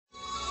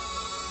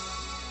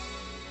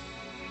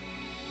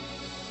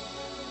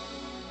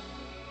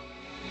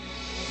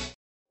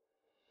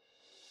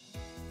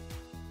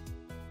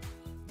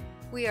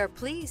We are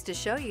pleased to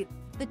show you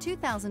the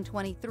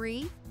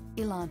 2023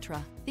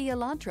 ELANTRA. The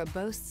ELANTRA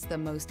boasts the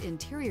most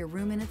interior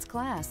room in its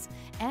class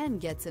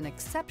and gets an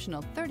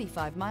exceptional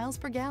 35 miles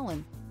per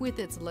gallon. With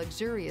its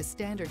luxurious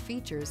standard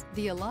features,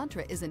 the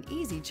ELANTRA is an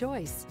easy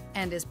choice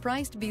and is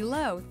priced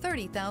below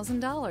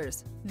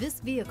 $30,000.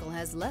 This vehicle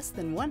has less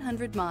than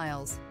 100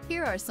 miles.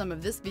 Here are some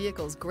of this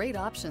vehicle's great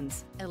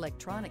options: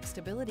 electronic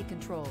stability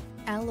control,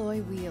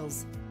 alloy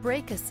wheels,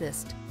 brake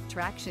assist,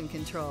 traction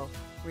control,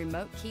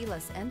 remote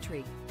keyless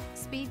entry,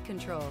 speed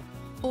control,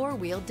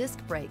 four-wheel disc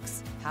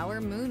brakes, power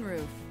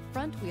moonroof,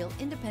 front-wheel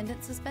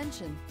independent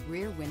suspension,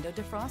 rear window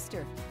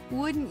defroster.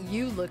 Wouldn't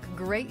you look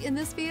great in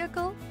this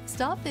vehicle?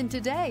 Stop in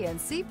today and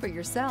see for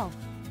yourself.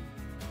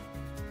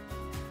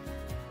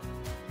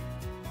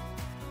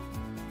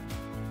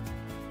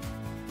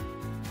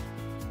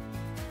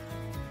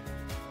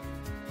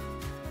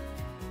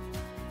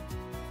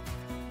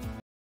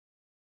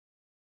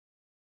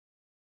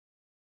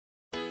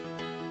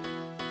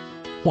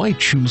 Why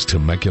choose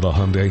Temecula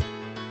Hyundai?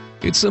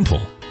 It's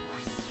simple.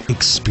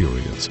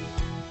 Experience.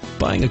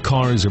 Buying a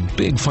car is a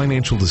big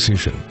financial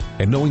decision,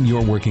 and knowing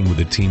you're working with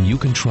a team you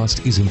can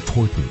trust is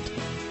important.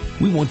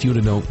 We want you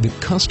to know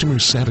that customer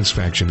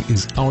satisfaction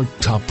is our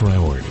top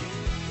priority.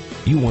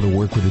 You want to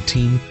work with a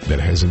team that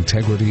has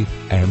integrity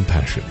and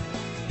passion.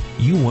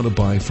 You want to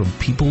buy from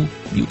people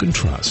you can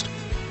trust.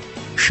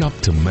 Shop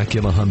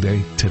Temecula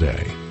Hyundai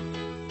today.